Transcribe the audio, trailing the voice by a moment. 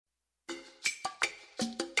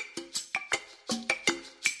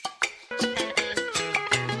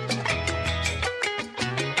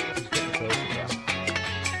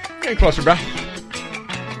Hang closer, bro.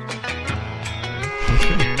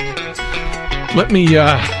 Okay. Let me,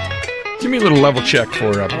 give me a little level check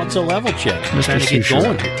for What's a level check? Mr. Trying to get Susher.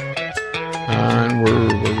 going here. And we're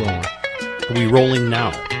rolling. Are we rolling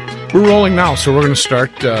now? We're rolling now, so we're going to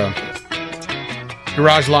start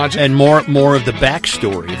Garage Logic. And more of the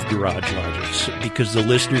backstory of Garage Logic, because the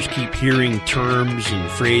listeners keep hearing terms and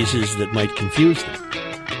phrases that might confuse them.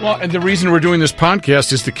 Well, and the reason we're doing this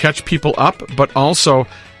podcast is to catch people up, but also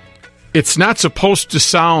it's not supposed to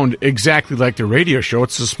sound exactly like the radio show.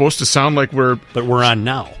 It's supposed to sound like But we're on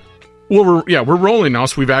now. Well, we're rolling now,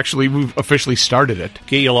 so we've officially started it.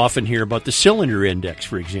 Okay, you'll often hear about the cylinder index,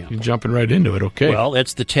 for example. You're jumping right into it, okay. Well,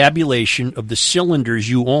 that's the tabulation of the cylinders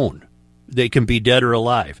you own. They can be dead or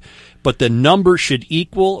alive. But the number should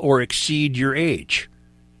equal or exceed your age.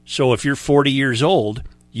 So if you're 40 years old,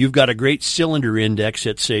 you've got a great cylinder index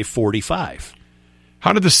at, say, 45.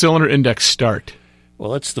 How did the cylinder index start?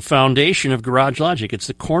 Well, it's the foundation of Garage Logic. It's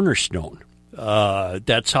the cornerstone.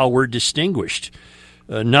 That's how we're distinguished.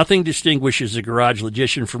 Nothing distinguishes a garage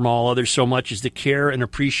logician from all others so much as the care and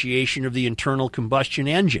appreciation of the internal combustion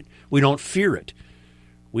engine. We don't fear it.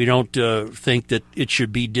 We don't think that it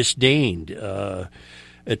should be disdained. Here,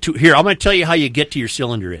 I'm going to tell you how you get to your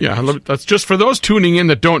cylinder index. Yeah, that's just for those tuning in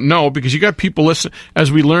that don't know, because you got people listening,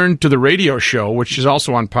 as we learned to the radio show, which is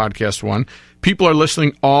also on Podcast One, people are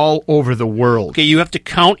listening all over the world. Okay, you have to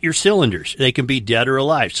count your cylinders. They can be dead or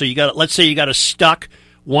alive. So let's say you got a stuck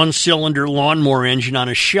one-cylinder lawnmower engine on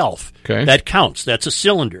a shelf. Okay. That counts. That's a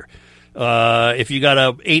cylinder. If you got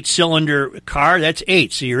a 8-cylinder car, that's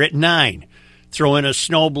 8, so you're at 9. Throw in a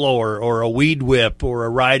snowblower or a weed whip or a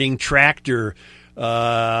riding tractor,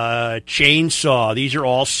 chainsaw. These are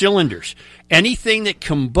all cylinders. Anything that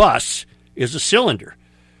combusts is a cylinder.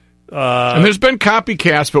 And there's been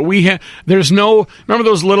copycats, but there's no. Remember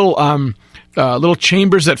those little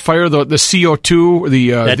chambers that fire the CO2?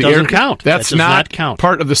 That the doesn't air count. That's that does not count.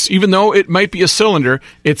 Part of this. Even though it might be a cylinder,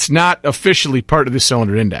 it's not officially part of the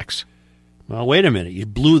cylinder index. Well, wait a minute. You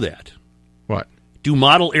blew that. What? Do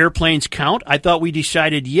model airplanes count? I thought we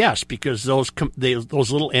decided yes, because those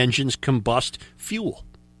little engines combust fuel.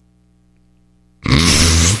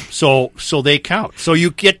 So they count. So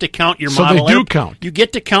you get to count your model. So they do count. You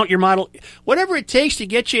get to count your model, whatever it takes to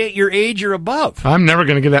get you at your age or above. I'm never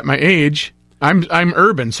going to get at my age. I'm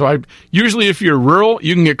urban, so usually if you're rural,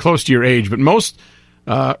 you can get close to your age, but most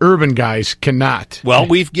urban guys cannot. Well,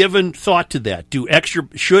 we've given thought to that.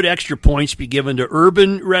 Should extra points be given to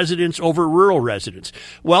urban residents over rural residents?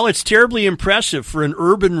 Well, it's terribly impressive for an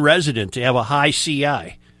urban resident to have a high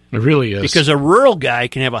CI. It really is. Because a rural guy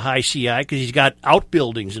can have a high CI because he's got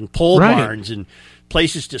outbuildings and pole barns and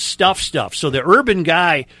places to stuff stuff. So the urban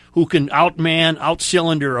guy who can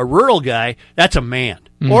out-cylinder a rural guy, that's a man.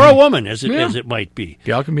 Mm-hmm. Or a woman, as it might be.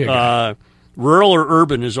 Gal can be a guy. Rural or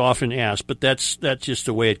urban is often asked, but that's just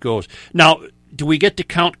the way it goes. Now, do we get to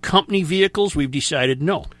count company vehicles? We've decided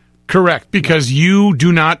no. Correct, because you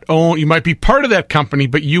do not own, you might be part of that company,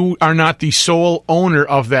 but you are not the sole owner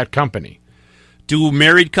of that company. Do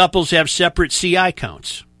married couples have separate CI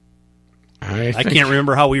counts? I can't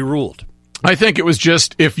remember how we ruled. I think it was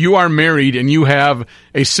just if you are married and you have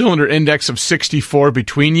a cylinder index of 64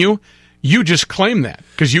 between you, you just claim that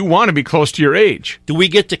because you want to be close to your age. Do we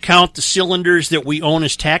get to count the cylinders that we own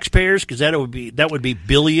as taxpayers? Because that would be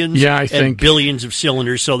billions and billions of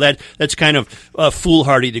cylinders. So that's kind of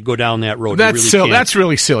foolhardy to go down that road. That's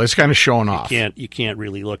really silly. It's kind of showing off. You can't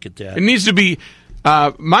really look at that. It needs to be.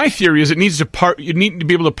 My theory is you need to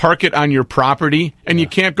be able to park it on your property, and you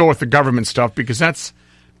can't go with the government stuff because that's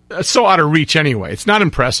so out of reach anyway. It's not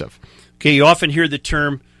impressive. Okay, you often hear the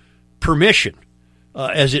term permission.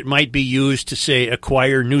 As it might be used to, say,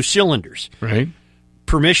 acquire new cylinders. Right.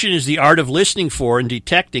 Permission is the art of listening for and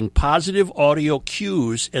detecting positive audio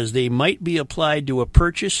cues as they might be applied to a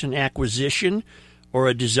purchase, an acquisition, or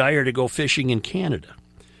a desire to go fishing in Canada.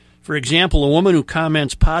 For example, a woman who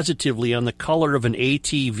comments positively on the color of an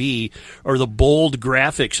ATV or the bold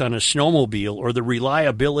graphics on a snowmobile or the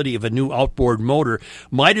reliability of a new outboard motor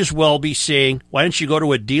might as well be saying, why don't you go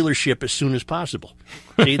to a dealership as soon as possible?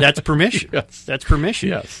 See, that's permission. Yes. That's permission.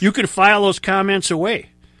 Yes. You can file those comments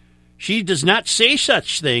away. She does not say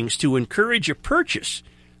such things to encourage a purchase,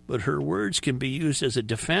 but her words can be used as a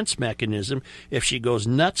defense mechanism if she goes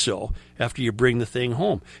nutso after you bring the thing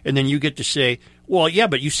home. And then you get to say, Well, yeah,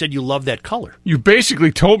 but you said you love that color. You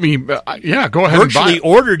basically told me, go ahead and buy Virtually it.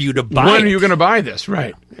 ordered you to buy it. When are you going to buy this?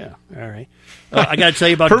 Right. Yeah, all right. I got to tell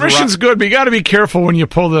you about permission's good, but you got to be careful when you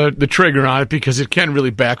pull the trigger on it because it can really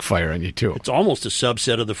backfire on you too. It's almost a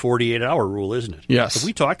subset of the 48-hour rule, isn't it? Yes. Have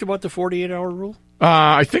we talked about the 48-hour rule?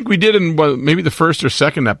 I think we did in maybe the first or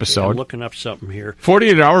second episode. Yeah, I'm looking up something here.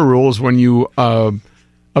 48-hour rule is when you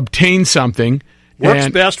obtain something. Works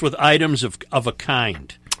best with items of a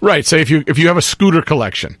kind. Right. Say if you have a scooter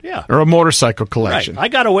collection, or a motorcycle collection, right. I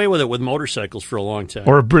got away with it with motorcycles for a long time,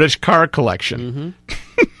 or a British car collection.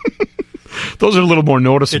 Those are a little more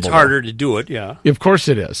noticeable. It's harder to do it, yeah. Of course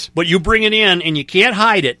it is. But you bring it in, and you can't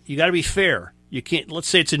hide it. You got to be fair. You can't. Let's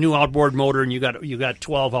say it's a new outboard motor, and you got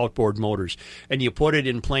 12 outboard motors, and you put it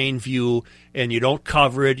in plain view, and you don't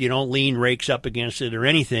cover it, you don't lean rakes up against it or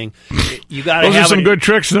anything. You got to have those are some good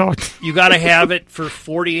tricks, though. You got to have it for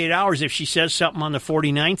 48 hours. If she says something on the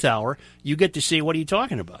 49th hour, you get to say, "What are you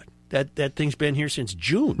talking about? That thing's been here since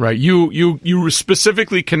June." Right. You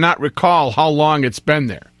specifically cannot recall how long it's been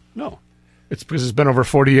there. No. It's because it's been over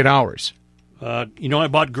 48 hours. You know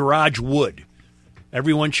about garage wood.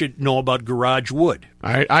 Everyone should know about garage wood.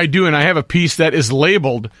 I do, and I have a piece that is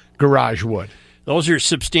labeled garage wood. Those are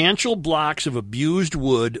substantial blocks of abused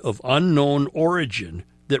wood of unknown origin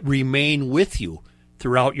that remain with you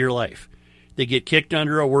throughout your life. They get kicked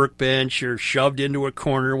under a workbench or shoved into a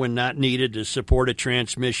corner when not needed to support a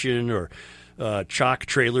transmission or chalk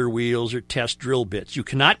trailer wheels or test drill bits. You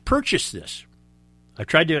cannot purchase this. I've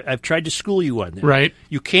tried to school you on that. Right.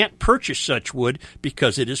 You can't purchase such wood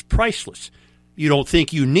because it is priceless. You don't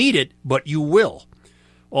think you need it, but you will.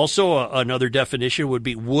 Also, another definition would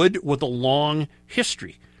be wood with a long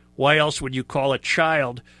history. Why else would you call a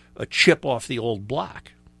child a chip off the old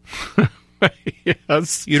block?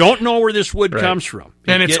 Yes. You don't know where this wood comes from.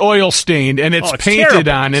 And it's oil stained, and it's painted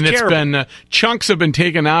terrible. on, and it's been chunks have been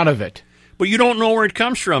taken out of it. But you don't know where it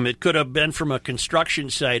comes from. It could have been from a construction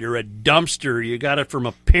site or a dumpster. You got it from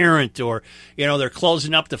a parent, or they're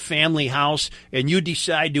closing up the family house, and you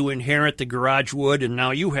decide to inherit the garage wood, and now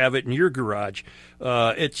you have it in your garage.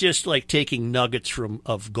 It's just like taking nuggets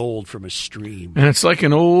of gold from a stream. And it's like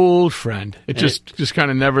an old friend. It just kind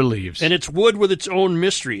of never leaves. And it's wood with its own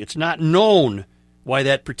mystery. It's not known why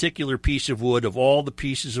that particular piece of wood, of all the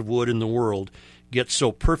pieces of wood in the world, gets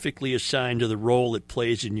so perfectly assigned to the role it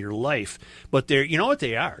plays in your life. But you know what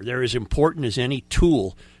they are? They're as important as any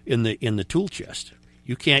tool in the tool chest.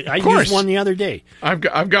 You can't. I used one the other day. I've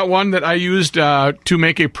got one that I used to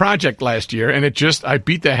make a project last year, and I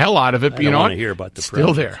beat the hell out of it. I don't want to hear about the project.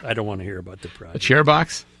 Still there. I don't want to hear about the project. A chair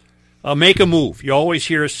box? Make a move. You always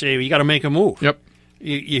hear us say, you got to make a move. Yep.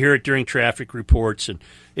 You hear it during traffic reports, and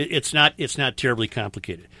it's not terribly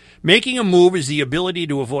complicated. Making a move is the ability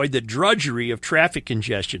to avoid the drudgery of traffic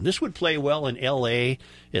congestion. This would play well in L.A.,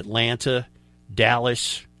 Atlanta,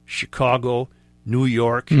 Dallas, Chicago, New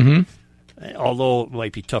York, although it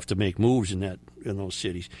might be tough to make moves in those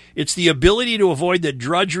cities. It's the ability to avoid the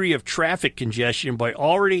drudgery of traffic congestion by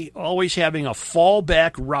always having a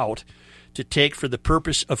fallback route to take for the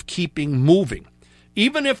purpose of keeping moving.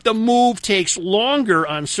 Even if the move takes longer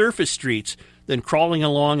on surface streets than crawling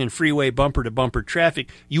along in freeway bumper-to-bumper traffic,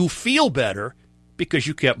 you feel better because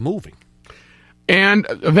you kept moving. And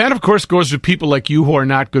that, of course, goes to people like you who are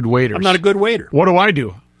not good waiters. I'm not a good waiter. What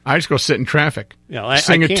do? I just go sit in traffic,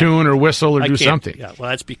 sing a tune or whistle or do something. Yeah,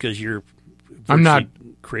 well, that's because you're I'm not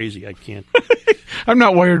crazy. I can't. I'm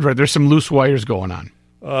not wired right. There's some loose wires going on.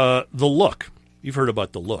 The look. You've heard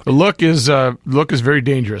about the look. The look is very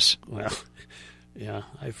dangerous. Well, yeah,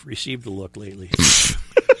 I've received the look lately.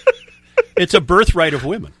 It's a birthright of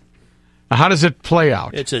women. How does it play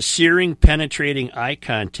out? It's a searing, penetrating eye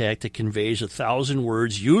contact that conveys 1,000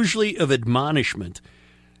 words, usually of admonishment,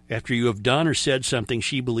 after you have done or said something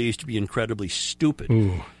she believes to be incredibly stupid.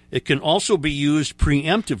 Ooh. It can also be used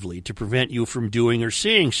preemptively to prevent you from doing or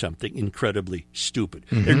saying something incredibly stupid.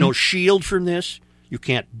 Mm-hmm. There's no shield from this. You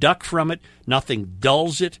can't duck from it. Nothing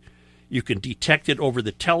dulls it. You can detect it over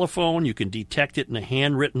the telephone. You can detect it in a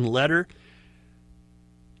handwritten letter.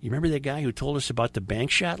 You remember that guy who told us about the bank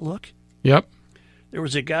shot look? Yep. There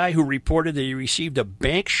was a guy who reported that he received a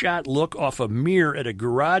bank shot look off a mirror at a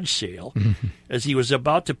garage sale as he was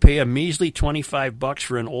about to pay a measly $25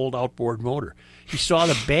 for an old outboard motor. He saw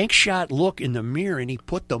the bank shot look in the mirror and he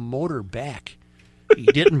put the motor back. He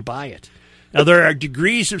didn't buy it. Now, there are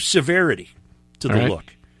degrees of severity to the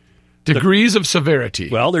look. Degrees of severity.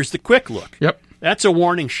 Well, there's the quick look. Yep. That's a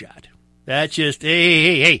warning shot. That's just,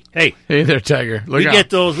 hey. Hey there, Tiger. Look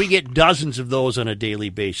out. We get dozens of those on a daily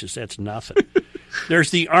basis. That's nothing.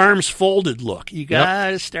 There's the arms folded look. You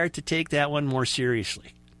got to start to take that one more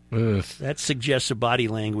seriously. Ugh. That suggests a body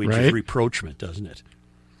language Right? of reproachment, doesn't it?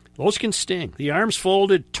 Those can sting. The arms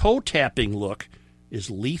folded, toe-tapping look is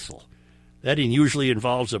lethal. That usually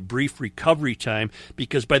involves a brief recovery time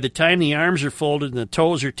because by the time the arms are folded and the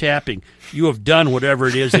toes are tapping, you have done whatever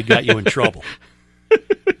it is that got you in trouble.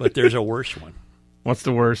 But there's a worse one. What's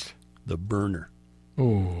the worst? The burner.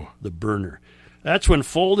 Ooh. The burner. That's when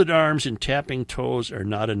folded arms and tapping toes are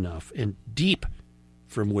not enough, and deep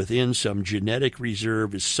from within some genetic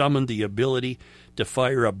reserve is summoned the ability to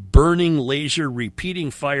fire a burning laser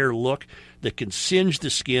repeating fire look that can singe the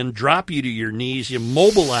skin, drop you to your knees,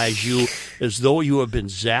 immobilize you as though you have been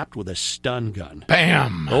zapped with a stun gun.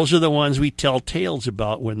 Bam! Those are the ones we tell tales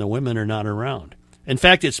about when the women are not around. In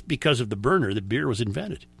fact, it's because of the burner that beer was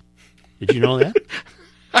invented. Did you know that?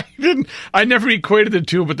 I didn't. I never equated the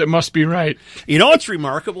two, but that must be right. You know what's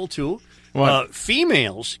remarkable, too? What?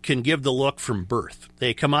 Females can give the look from birth.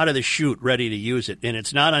 They come out of the chute ready to use it, and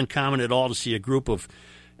it's not uncommon at all to see a group of,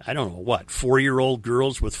 4-year-old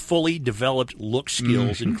girls with fully developed look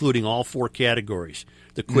skills, including all 4 categories.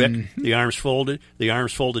 The quick, the arms folded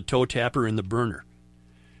toe tapper, and the burner.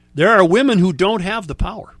 There are women who don't have the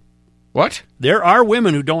power. What? There are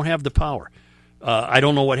women who don't have the power. I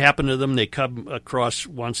don't know what happened to them. They come across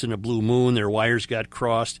once in a blue moon. Their wires got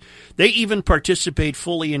crossed. They even participate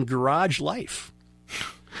fully in garage life,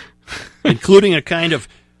 including a kind of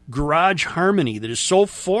garage harmony that is so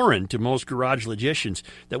foreign to most garage logicians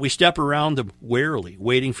that we step around them warily,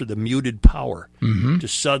 waiting for the muted power to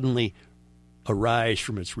suddenly arise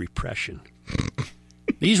from its repression.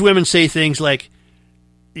 These women say things like,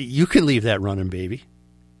 "You can leave that running, baby."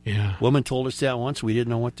 Yeah. Woman told us that once. We didn't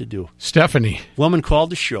know what to do. Stephanie. Woman called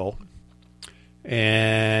the show,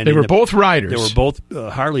 and They were both riders. They were both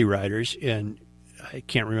Harley riders, and I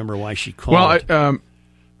can't remember why she called. Well,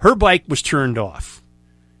 her bike was turned off,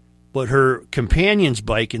 but her companion's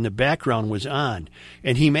bike in the background was on,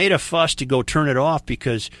 and he made a fuss to go turn it off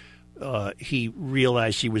because he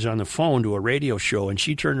realized he was on the phone to a radio show, and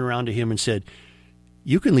she turned around to him and said,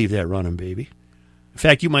 "You can leave that running, baby. In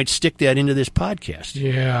fact, you might stick that into this podcast."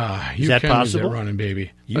 Yeah, is that possible? That running,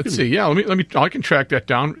 baby. You Let's can- see. Yeah, let me. I can track that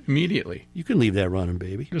down immediately. You can leave that running,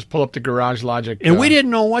 baby. Just pull up the Garage Logic. And we didn't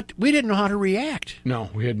know how to react. No,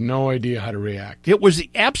 we had no idea how to react. It was the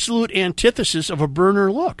absolute antithesis of a burner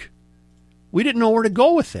look. We didn't know where to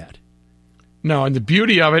go with that. No, and the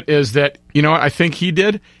beauty of it is that I think he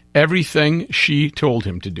did everything she told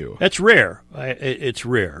him to do. That's rare. It's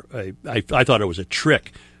rare. I thought it was a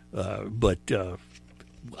trick, but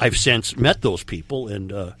I've since met those people,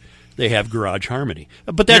 and they have garage harmony.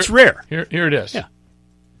 But that's rare. Here it is. Yeah.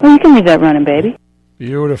 Well, you can leave that running, baby.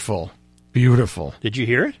 Beautiful. Beautiful. Did you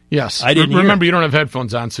hear it? Yes. I didn't Remember, hear it. you don't have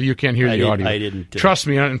headphones on, so you can't hear the audio. I didn't. Trust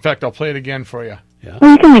me. In fact, I'll play it again for you. Yeah.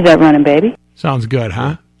 Well, you can leave that running, baby. Sounds good,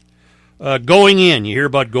 huh? Going in. You hear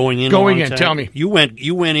about going in? Going a long in. time? Tell me. You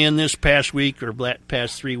went in this past week or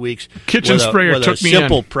past 3 weeks. Kitchen sprayer with took a me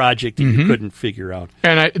simple in. project that you couldn't figure out.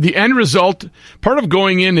 And the end result, part of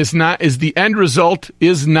going in is the end result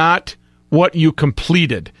is not what you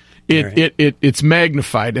completed. It's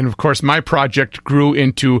magnified. And of course, my project grew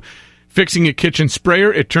into fixing a kitchen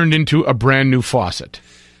sprayer. It turned into a brand new faucet.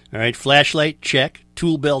 All right, flashlight, check.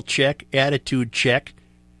 Tool belt, check. Attitude, check.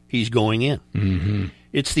 He's going in. Mm-hmm.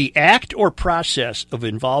 It's the act or process of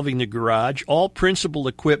involving the garage, all principal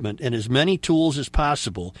equipment, and as many tools as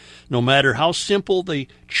possible, no matter how simple the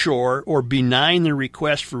chore or benign the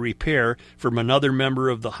request for repair from another member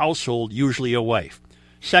of the household, usually a wife.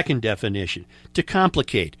 Second definition, to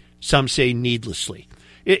complicate, some say needlessly.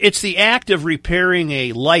 It's the act of repairing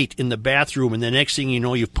a light in the bathroom, and the next thing you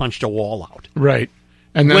know, you've punched a wall out. Right.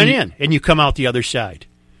 And then Went in, and you come out the other side.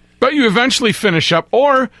 But you eventually finish up,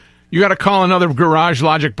 or you got to call another Garage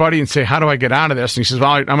Logic buddy and say, "How do I get out of this?" And he says,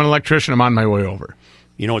 "Well, I'm an electrician. I'm on my way over."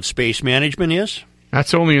 You know what space management is?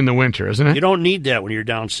 That's only in the winter, isn't it? You don't need that when you're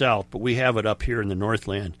down south, but we have it up here in the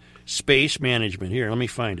Northland. Space management. Here, let me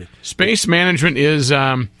find it. Space management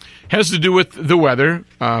has to do with the weather,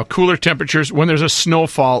 cooler temperatures, when there's a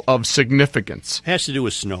snowfall of significance. Has to do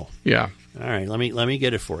with snow. Yeah. All right, let me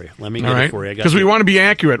get it for you. Let me All get right. it for you. Because we want to be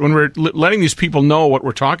accurate. When we're letting these people know what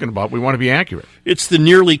we're talking about, we want to be accurate. It's the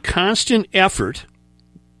nearly constant effort,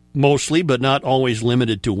 mostly but not always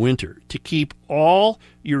limited to winter, to keep all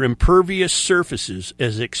your impervious surfaces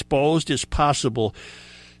as exposed as possible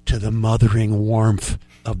to the mothering warmth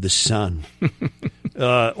of the sun.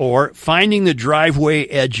 Or finding the driveway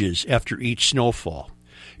edges after each snowfall.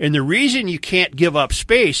 And the reason you can't give up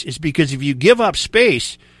space is because if you give up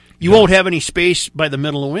space, You won't have any space by the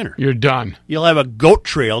middle of winter. You're done. You'll have a goat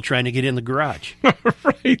trail trying to get in the garage.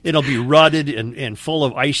 Right. It'll be rutted and full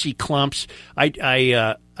of icy clumps.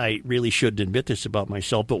 I really shouldn't admit this about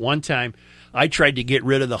myself, but one time I tried to get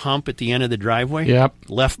rid of the hump at the end of the driveway,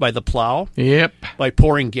 left by the plow, by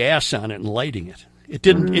pouring gas on it and lighting it. It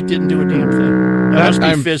didn't do a damn thing. That must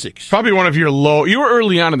be physics. Probably one of your low. You were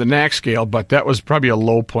early on in the knack scale, but that was probably a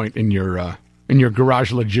low point in your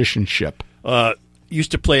garage logicianship.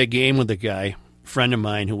 Used to play a game with a guy, friend of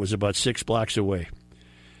mine, who was about 6 blocks away.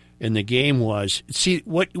 And the game was, see,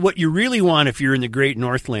 what you really want if you're in the Great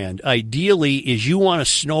Northland, ideally, is you want to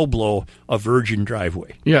snowblow a virgin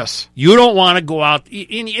driveway. Yes. You don't want to go out.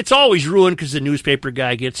 It's always ruined because the newspaper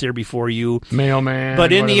guy gets there before you. Mailman.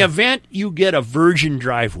 But in the event you get a virgin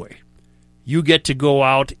driveway, you get to go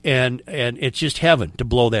out, and it's just heaven to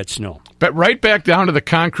blow that snow. But right back down to the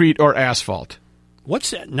concrete or asphalt.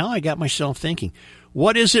 What's that? Now I got myself thinking.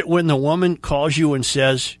 What is it when the woman calls you and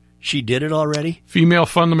says she did it already? Female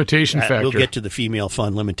fun limitation factor. We'll get to the female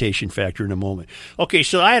fun limitation factor in a moment. Okay,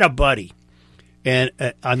 so I had a buddy, and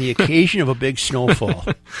on the occasion of a big snowfall,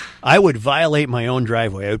 I would violate my own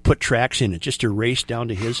driveway. I would put tracks in it just to race down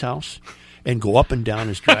to his house and go up and down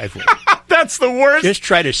his driveway. That's the worst. Just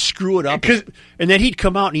try to screw it up. And then he'd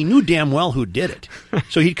come out, and he knew damn well who did it.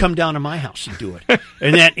 So he'd come down to my house and do it.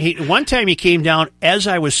 And then one time he came down as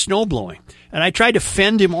I was snowblowing, and I tried to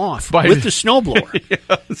fend him off with the snowblower.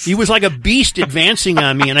 Yes. He was like a beast advancing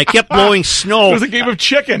on me, and I kept blowing snow. It was a game of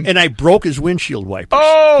chicken. And I broke his windshield wipers.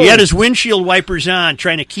 Oh! He had his windshield wipers on,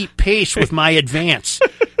 trying to keep pace with my advance.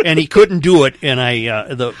 And he couldn't do it, and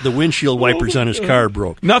the windshield wipers on his car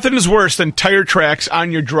broke. Nothing is worse than tire tracks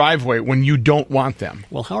on your driveway when you don't want them.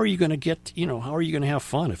 Well, how are you going to have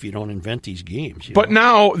fun if you don't invent these games? But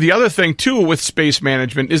now, the other thing, too, with space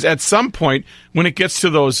management is at some point, when it gets to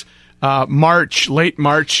those late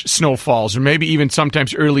March snowfalls, or maybe even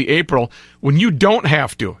sometimes early April, when you don't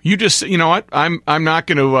have to, you just, you know what, I'm not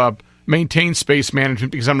going to maintain space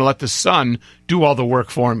management because I'm going to let the sun do all the work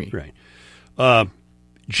for me. Right.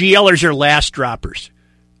 GL'ers are last droppers.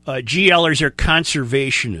 GL'ers are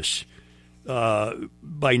conservationists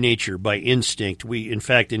by nature, by instinct. In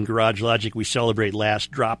fact, in Garage Logic, we celebrate last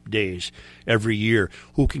drop days every year.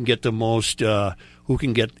 Who can get the most? Who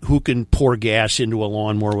can pour gas into a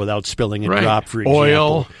lawnmower without spilling a drop? For example,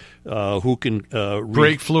 oil. Who can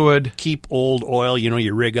brake fluid, keep old oil?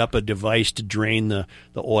 You rig up a device to drain the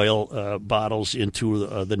oil bottles into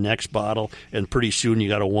the next bottle, and pretty soon you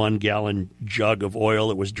got a 1-gallon jug of oil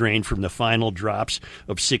that was drained from the final drops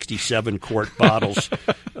of 67-quart bottles.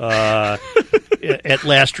 At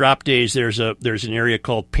last drop days, there's an area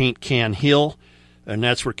called Paint Can Hill. And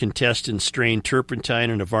that's where contestants strain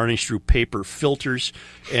turpentine and a varnish through paper filters.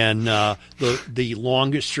 And the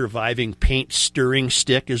longest surviving paint stirring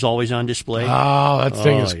stick is always on display. Oh, that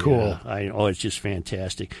thing is cool. Yeah. It's just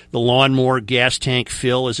fantastic. The lawnmower gas tank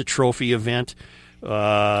fill is a trophy event.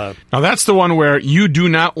 Now, that's the one where you do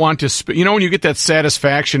not want to when you get that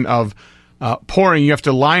satisfaction of pouring, you have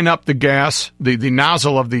to line up the gas, the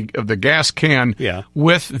nozzle of the gas can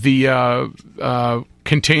with the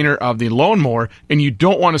container of the lawnmower, and you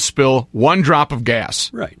don't want to spill one drop of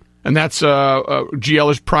gas. Right. And that's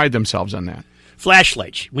GL'ers pride themselves on that.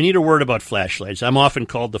 Flashlights. We need a word about flashlights. I'm often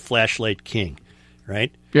called the flashlight king,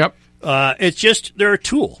 right? Yep. It's just, they're a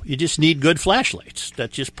tool. You just need good flashlights.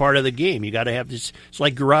 That's just part of the game. You got to have this. It's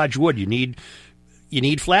like garage wood. You need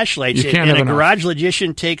flashlights. And a garage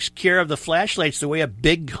logician takes care of the flashlights the way a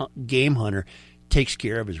big game hunter takes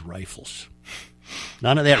care of his rifles.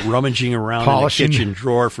 None of that rummaging around in the kitchen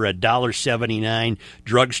drawer for a $1.79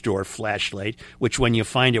 drugstore flashlight, which when you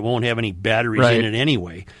find it won't have any batteries in it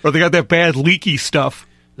anyway. Or they got that bad leaky stuff.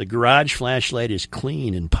 The garage flashlight is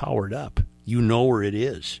clean and powered up. You know where it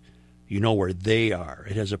is. You know where they are.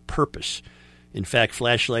 It has a purpose. In fact,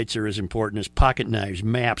 flashlights are as important as pocket knives,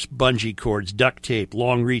 maps, bungee cords, duct tape,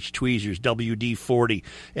 long-reach tweezers, WD-40,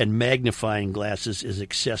 and magnifying glasses as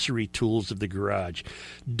accessory tools of the garage.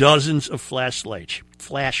 Dozens of flashlights.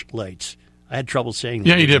 I had trouble saying that.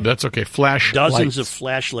 Yeah, you did, but that's okay. Dozens of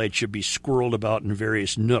flashlights should be squirreled about in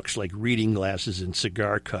various nooks like reading glasses and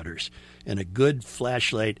cigar cutters. And a good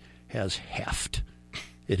flashlight has heft.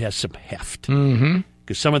 It has some heft. Mm-hmm.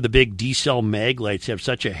 Because some of the big D-cell mag lights have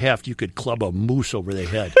such a heft, you could club a moose over the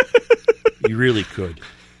head. You really could.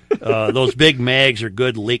 Those big mags are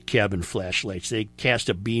good lake cabin flashlights. They cast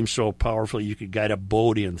a beam so powerful you could guide a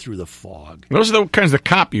boat in through the fog. Those are the kinds the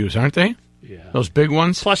cop use, aren't they? Yeah. Those big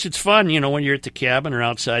ones? Plus, it's fun, when you're at the cabin or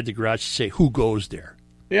outside the garage to say, who goes there?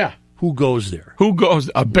 Yeah. Who goes there? Who goes?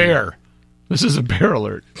 A bear. This is a bear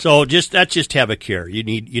alert. So just have a care. You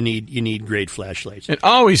need great flashlights. And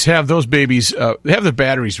always have those babies, have the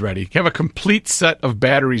batteries ready. Have a complete set of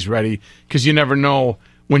batteries ready, because you never know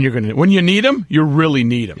when you need them, you really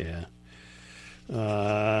need them. Yeah.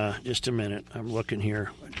 Just a minute. I'm looking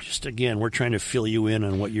here. Just again, we're trying to fill you in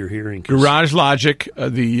on what you're hearing. Garage Logic,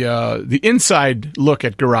 the inside look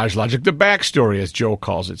at Garage Logic, the backstory, as Joe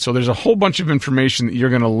calls it. So there's a whole bunch of information that you're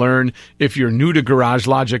going to learn if you're new to Garage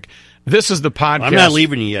Logic. This is the podcast. I'm not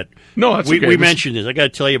leaving you yet. No, that's okay. We mentioned this. I got to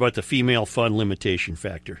tell you about the female fun limitation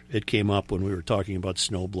factor. It came up when we were talking about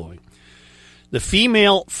snow blowing. The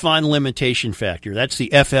female fun limitation factor, that's the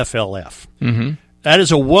FFLF. Mm-hmm. That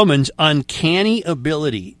is a woman's uncanny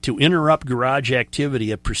ability to interrupt garage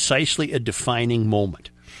activity at precisely a defining moment.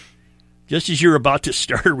 Just as you're about to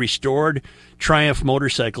start a restored Triumph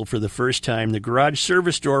motorcycle for the first time, the garage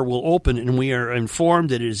service door will open and we are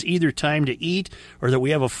informed that it is either time to eat, or that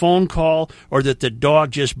we have a phone call, or that the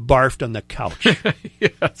dog just barfed on the couch.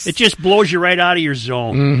 Yes. It just blows you right out of your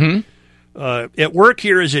zone. Mm-hmm. At work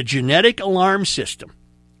here is a genetic alarm system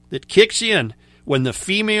that kicks in when the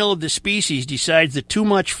female of the species decides that too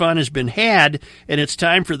much fun has been had and it's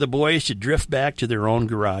time for the boys to drift back to their own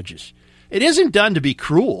garages. It isn't done to be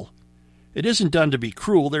cruel. There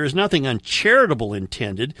is nothing uncharitable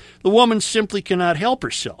intended. The woman simply cannot help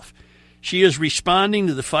herself. She is responding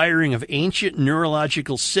to the firing of ancient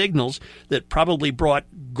neurological signals that probably brought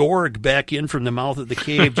Gorg back in from the mouth of the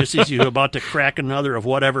cave just as he was about to crack another of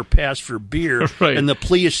whatever passed for beer in the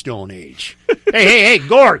Pleistocene age. Hey,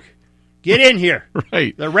 Gorg! Get in here.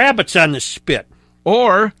 Right. The rabbit's on the spit.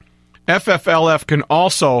 Or FFLF can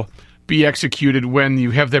also be executed when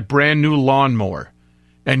you have that brand new lawnmower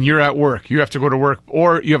and you're at work. You have to go to work,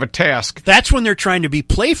 or you have a task. That's when they're trying to be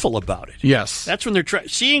playful about it. Yes. That's when they're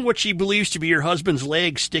seeing what she believes to be her husband's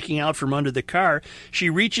leg sticking out from under the car.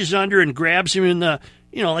 She reaches under and grabs him in the,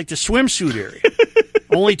 like the swimsuit area,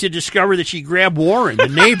 only to discover that she grabbed Warren, the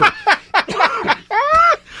neighbor.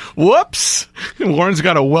 Whoops! Warren's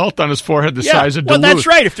got a welt on his forehead the size of Duluth. Well, that's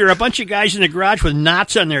right. If there are a bunch of guys in the garage with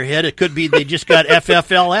knots on their head, it could be they just got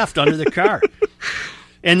FFLF'd under the car.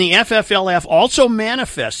 And the FFLF also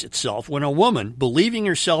manifests itself when a woman, believing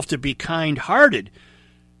herself to be kind-hearted,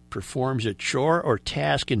 performs a chore or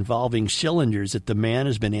task involving cylinders that the man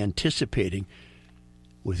has been anticipating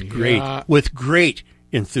with great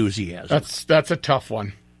enthusiasm. That's a tough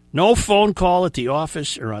one. No phone call at the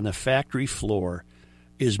office or on the factory floor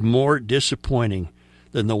is more disappointing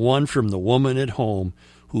than the one from the woman at home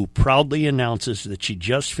who proudly announces that she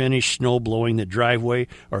just finished snow blowing the driveway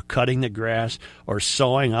or cutting the grass or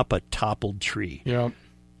sawing up a toppled tree. Yeah.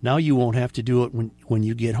 Now you won't have to do it when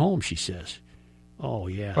you get home, she says. Oh,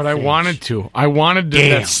 yeah. But thanks. I wanted to. I wanted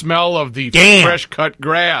that smell of the fresh cut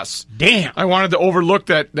grass. Damn. I wanted to overlook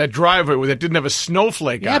that driveway that didn't have a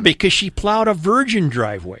snowflake on it. Yeah, because she plowed a virgin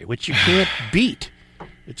driveway, which you can't beat.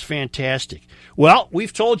 It's fantastic. Well,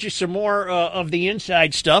 we've told you some more of the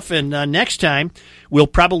inside stuff, and next time we'll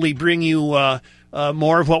probably bring you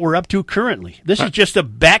more of what we're up to currently. This is just a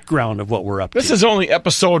background of what we're up to. This is only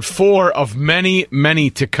episode 4 of many, many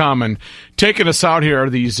to come, and taking us out here are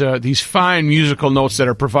these fine musical notes that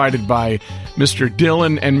are provided by Mr.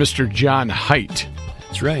 Dylan and Mr. John Haidt.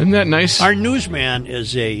 That's right. Isn't that nice? Our newsman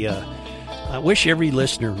is I wish every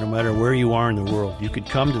listener, no matter where you are in the world, you could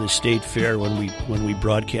come to the State Fair when we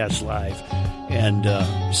broadcast live and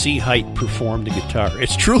see Haidt perform the guitar.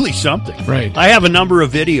 It's truly something. Right. I have a number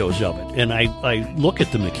of videos of it, and I look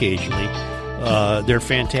at them occasionally. They're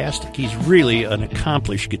fantastic. He's really an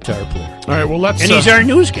accomplished guitar player. All right, well, and he's our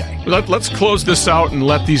news guy. Let's close this out and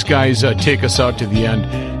let these guys take us out to the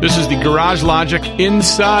end. This is the Garage Logic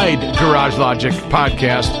Inside Garage Logic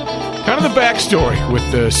podcast. Kind of the backstory with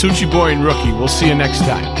Suchi Boy and Rookie. We'll see you next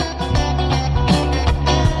time.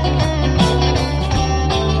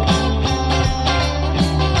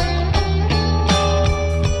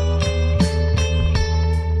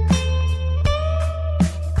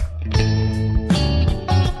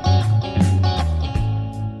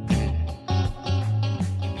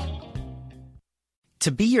 To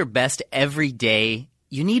be your best every day,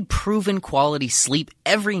 you need proven quality sleep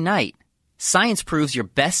every night. Science proves your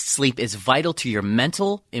best sleep is vital to your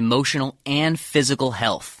mental, emotional, and physical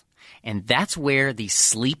health. And that's where the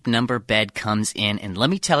Sleep Number bed comes in. And let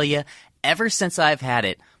me tell you, ever since I've had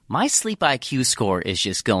it, my sleep IQ score is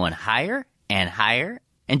just going higher and higher.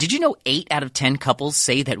 And did you know 8 out of 10 couples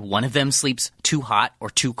say that one of them sleeps too hot or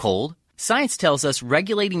too cold? Science tells us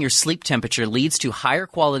regulating your sleep temperature leads to higher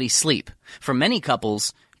quality sleep. For many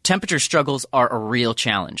couples, temperature struggles are a real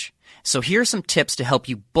challenge. So here are some tips to help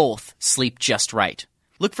you both sleep just right.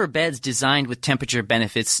 Look for beds designed with temperature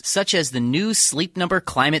benefits such as the new Sleep Number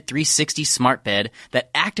Climate 360 smart bed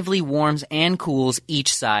that actively warms and cools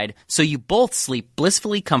each side so you both sleep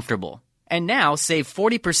blissfully comfortable. And now save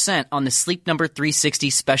 40% on the Sleep Number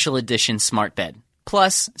 360 Special Edition smart bed.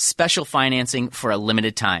 Plus, special financing for a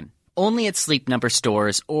limited time. Only at Sleep Number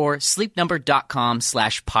stores or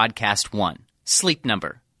sleepnumber.com/podcast1. Sleep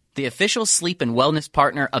Number, the official sleep and wellness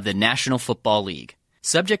partner of the National Football League.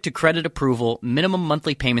 Subject to credit approval, minimum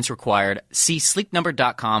monthly payments required. See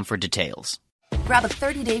sleepnumber.com for details. Grab a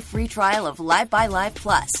 30-day free trial of Live by Live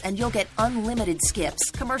Plus, and you'll get unlimited skips,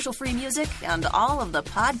 commercial-free music, and all of the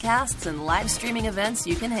podcasts and live streaming events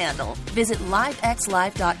you can handle. Visit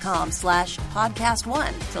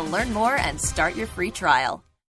livexlive.com/podcast1 to learn more and start your free trial.